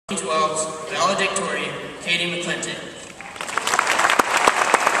12's valedictorian, Katie McClinton.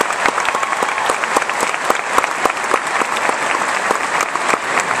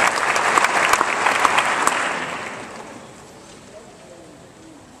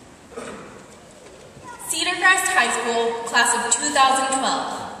 Cedar Crest High School, class of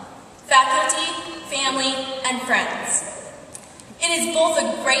 2012. Faculty, family, and friends. It is both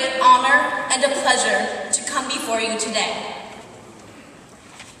a great honor and a pleasure to come before you today.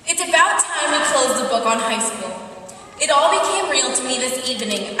 It's about time we closed the book on high school. It all became real to me this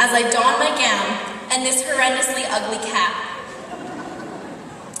evening as I donned my gown and this horrendously ugly cap.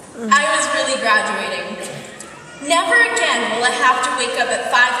 I was really graduating. Never again will I have to wake up at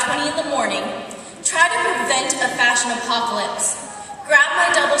 5:20 in the morning, try to prevent a fashion apocalypse, grab my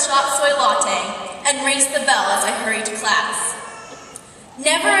double-shot soy latte, and race the bell as I hurry to class.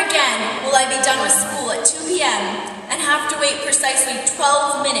 Never again will I be done with school at 2 p.m. and have to wait precisely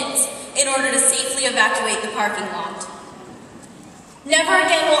 12 minutes in order to safely evacuate the parking lot. Never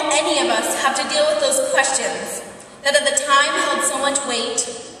again will any of us have to deal with those questions that at the time held so much weight,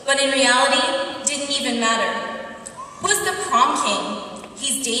 but in reality didn't even matter. Who's the prom king?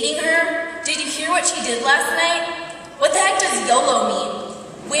 He's dating her? Did you hear what she did last night? What the heck does YOLO mean?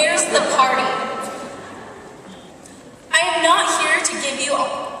 Where's the party? I am not here to give you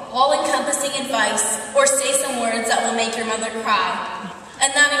all-encompassing advice or say some words that will make your mother cry,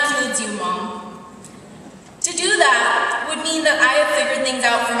 and that includes you, Mom. To do that would mean that I have figured things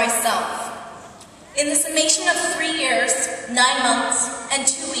out for myself. In the summation of 3 years, 9 months, and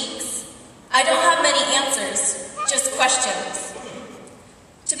 2 weeks, I don't have many answers, just questions.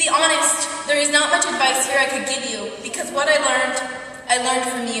 To be honest, there is not much advice here I could give you, because what I learned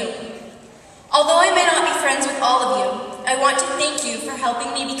from you. Although I may not be friends with all of you, I want to thank you for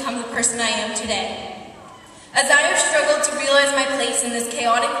helping me become the person I am today. As I have struggled to realize my place in this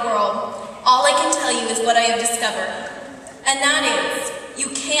chaotic world, all I can tell you is what I have discovered, and that is, you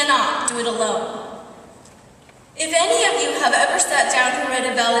cannot do it alone. If any of you have ever sat down to write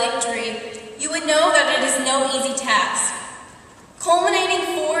a valedictory, you would know that it is no easy task.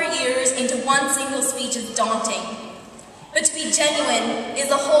 Culminating 4 years into one single speech is daunting, but to be genuine is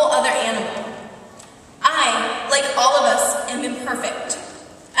a whole other animal. I, like all of us, am imperfect.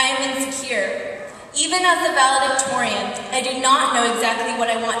 I am insecure. Even as a valedictorian, I do not know exactly what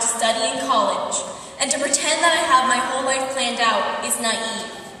I want to study in college, and to pretend that I have my whole life planned out is naive.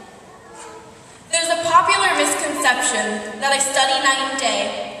 There's a popular misconception that I study night and day,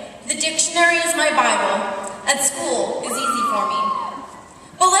 the dictionary is my Bible, and school is easy for me.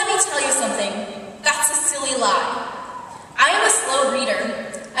 But let me tell you something, that's a silly lie. I am a slow reader.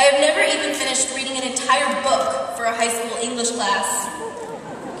 I have never even finished reading an entire book for a high school English class.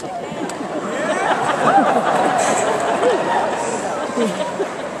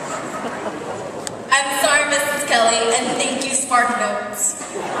 I'm sorry, Mrs. Kelly, and thank you, Spark Notes.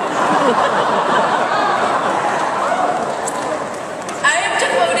 I have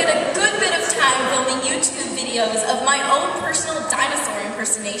devoted a good bit of time filming YouTube videos of my own personal dinosaur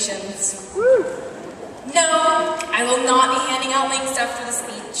impersonations. No, I will not be handing out links after the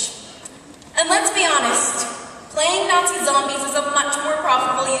speech. And let's be honest, playing Nazi zombies is a much more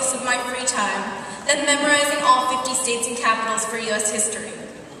profitable use of my free time than memorizing all 50 states and capitals for U.S. history.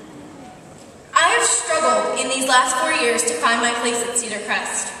 I have struggled in these last 4 years to find my place at Cedar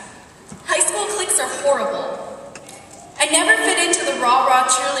Crest. High school cliques are horrible. I never fit into the rah-rah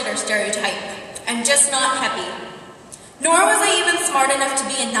cheerleader stereotype. I'm just not peppy. Nor was I even smart enough to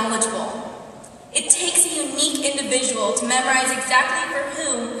be knowledgeable. It takes a unique individual to memorize exactly for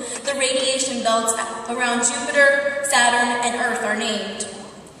whom the radiation belts around Jupiter, Saturn, and Earth are named.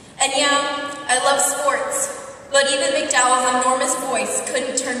 And yeah, I love sports, but even McDowell's enormous voice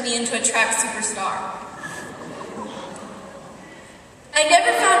couldn't turn me into a track superstar. I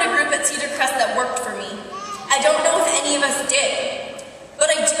never found a group at Cedar Crest that worked for me. I don't know if any of us did, but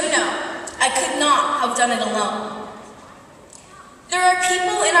I do know I could not have done it alone. There are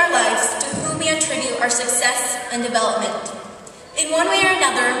people in our lives to whom we attribute our success and development. In one way or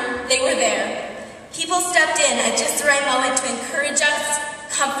another, they were there. People stepped in at just the right moment to encourage us,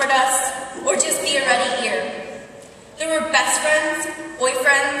 comfort us, or just be a ready ear. There were best friends,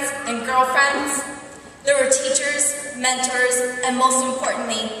 boyfriends, and girlfriends. There were teachers, mentors, and most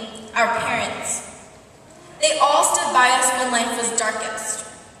importantly, our parents. They all stood by us when life was darkest.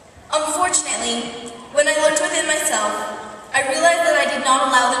 Unfortunately, when I looked within myself, I realized that I did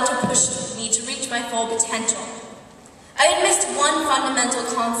not allow them to push me to reach my full potential. I had missed one fundamental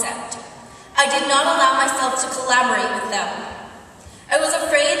concept. I did not allow myself to collaborate with them. I was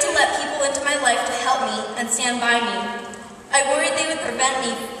afraid to let people into my life to help me and stand by me. I worried they would prevent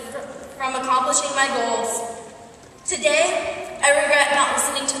me from accomplishing my goals. Today, I regret not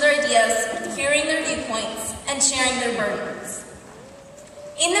listening to their ideas, hearing their viewpoints, and sharing their burdens.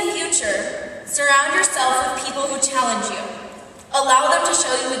 In the future, surround yourself with people who challenge you. Allow them to show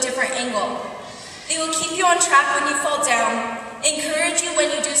you a different angle. They will keep you on track when you fall down, encourage you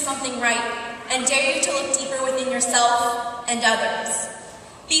when you do something right, and dare you to look deeper within yourself and others.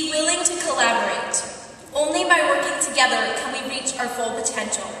 Be willing to collaborate. Only by working together can we reach our full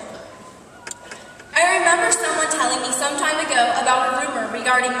potential. I remember someone telling me some time ago about a rumor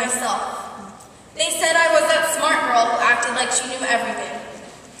regarding myself. They said I was that smart girl who acted like she knew everything.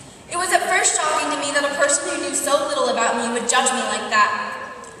 It was at first shocking to me that a person who knew so little about me would judge me like that.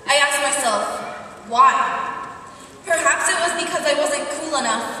 I asked myself, why? Perhaps it was because I wasn't cool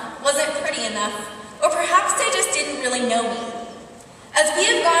enough, wasn't pretty enough, or perhaps they just didn't really know me. As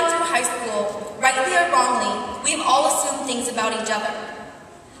we have gone through high school, rightly or wrongly, we have all assumed things about each other.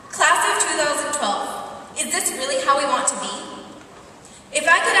 Class of 2012, is this really how we want to be? If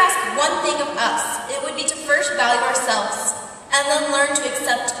I could ask one thing of us, it would be to first value ourselves, and then learn to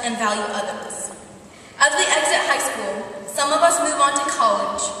accept and value others. As we exit high school, some of us move on to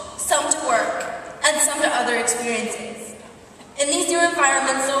college, some to work, and some to other experiences. In these new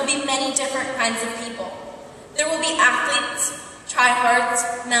environments, there will be many different kinds of people. There will be athletes, tryhards,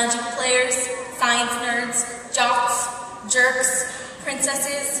 magic players, science nerds, jocks, jerks,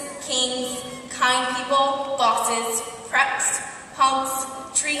 princesses, kings, kind people, bosses, preps, punks,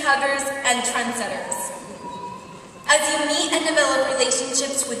 tree huggers, and trendsetters. As you meet and develop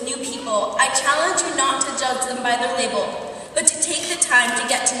relationships with new people, I challenge you not to judge them by their label, but to take the time to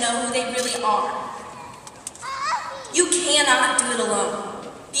get to know who they really are. You cannot do it alone.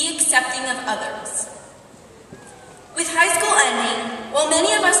 Be accepting of others. With high school ending, while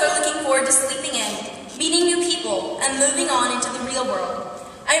many of us are looking forward to sleeping in, meeting new people, and moving on into the real world,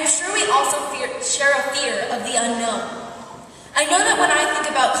 I am sure we also share a fear of the unknown. I know that when I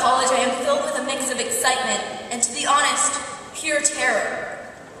think about college, I am filled with a mix of excitement and, to be honest, pure terror.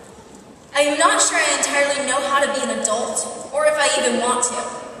 I am not sure I entirely know how to be an adult, or if I even want to.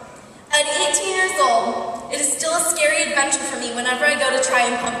 At 18 years old, it is still a scary adventure for me whenever I go to try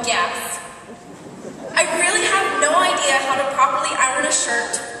and pump gas. I really have no idea how to properly iron a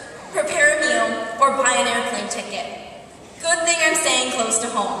shirt, prepare a meal, or buy an airplane ticket. Good thing I'm staying close to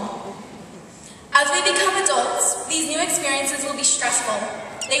home. As we become adults, these new experiences will be stressful.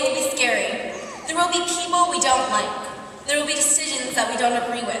 They will be scary. There will be people we don't like. There will be decisions that we don't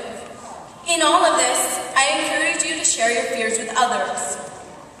agree with. In all of this, I encourage you to share your fears with others.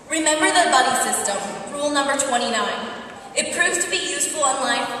 Remember the buddy system, rule number 29. It proves to be useful in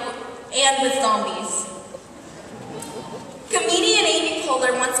life and with zombies. Comedian Amy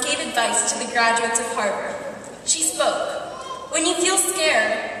Poehler once gave advice to the graduates of Harvard. She spoke, "When you feel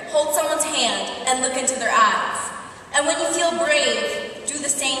scared, hold someone's hand and look into their eyes. And when you feel brave, do the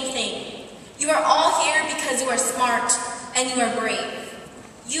same thing. You are all here because you are smart and you are brave.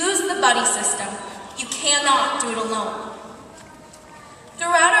 Use the buddy system. You cannot do it alone."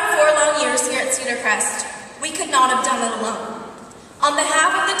 Throughout our 4 long years here at Cedar Crest, we could not have done it alone. On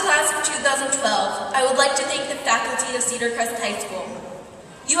behalf of the class of 2012, I would like to thank the faculty of Cedar Crest High School.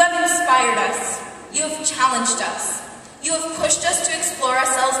 You have inspired us. You have challenged us. You have pushed us to explore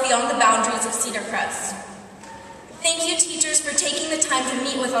ourselves beyond the boundaries of Cedar Crest. Thank you, teachers, for taking the time to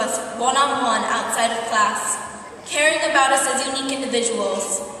meet with us one-on-one outside of class, caring about us as unique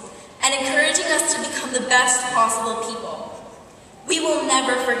individuals, and encouraging us to become the best possible people. We will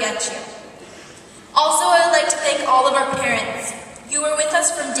never forget you. Also, I would like to thank all of our parents. You were with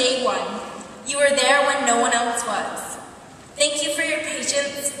us from day one. You were there when no one else was. Thank you for your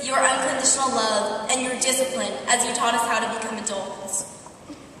patience, your unconditional love, and your discipline as you taught us how to become adults.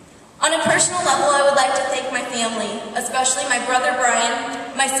 On a personal level, I would like to thank my family, especially my brother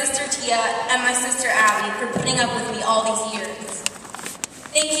Brian, my sister Tia, and my sister Abby for putting up with me all these years.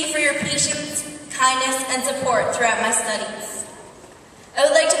 Thank you for your patience, kindness, and support throughout my studies. I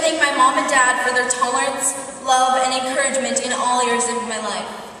would like to thank my mom and dad for their tolerance, love, and encouragement in all years of my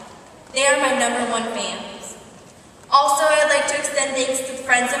life. They are my #1 fans. Also, I would like to extend thanks to the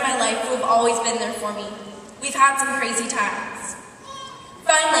friends in my life who have always been there for me. We've had some crazy times.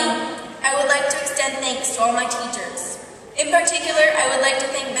 Finally, I would like to extend thanks to all my teachers. In particular, I would like to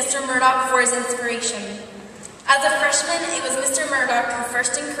thank Mr. Murdoch for his inspiration. As a freshman, it was Mr. Murdoch who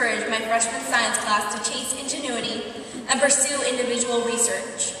first encouraged my freshman science class to chase ingenuity and pursue individual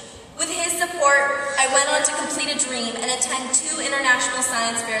research. With his support, I went on to complete a dream and attend 2 international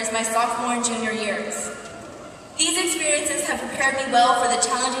science fairs my sophomore and junior years. These experiences have prepared me well for the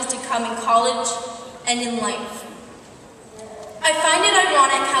challenges to come in college and in life. I find it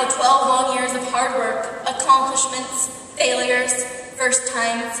ironic how 12 long accomplishments, failures, first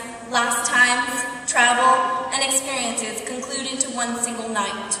times, last times, travel, and experiences conclude into one single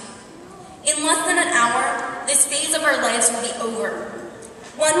night. In less than an hour, this phase of our lives will be over.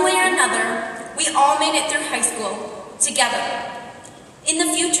 One way or another, we all made it through high school, together. In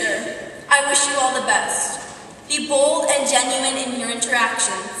the future, I wish you all the best. Be bold and genuine in your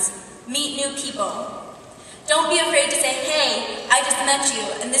interactions. Meet new people. Don't be afraid to say, hey, I just met you,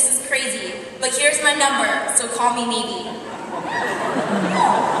 and this is crazy, but here's my number, so call me maybe.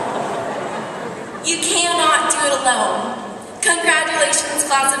 You cannot do it alone. Congratulations,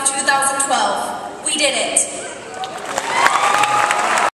 class of 2012. We did it.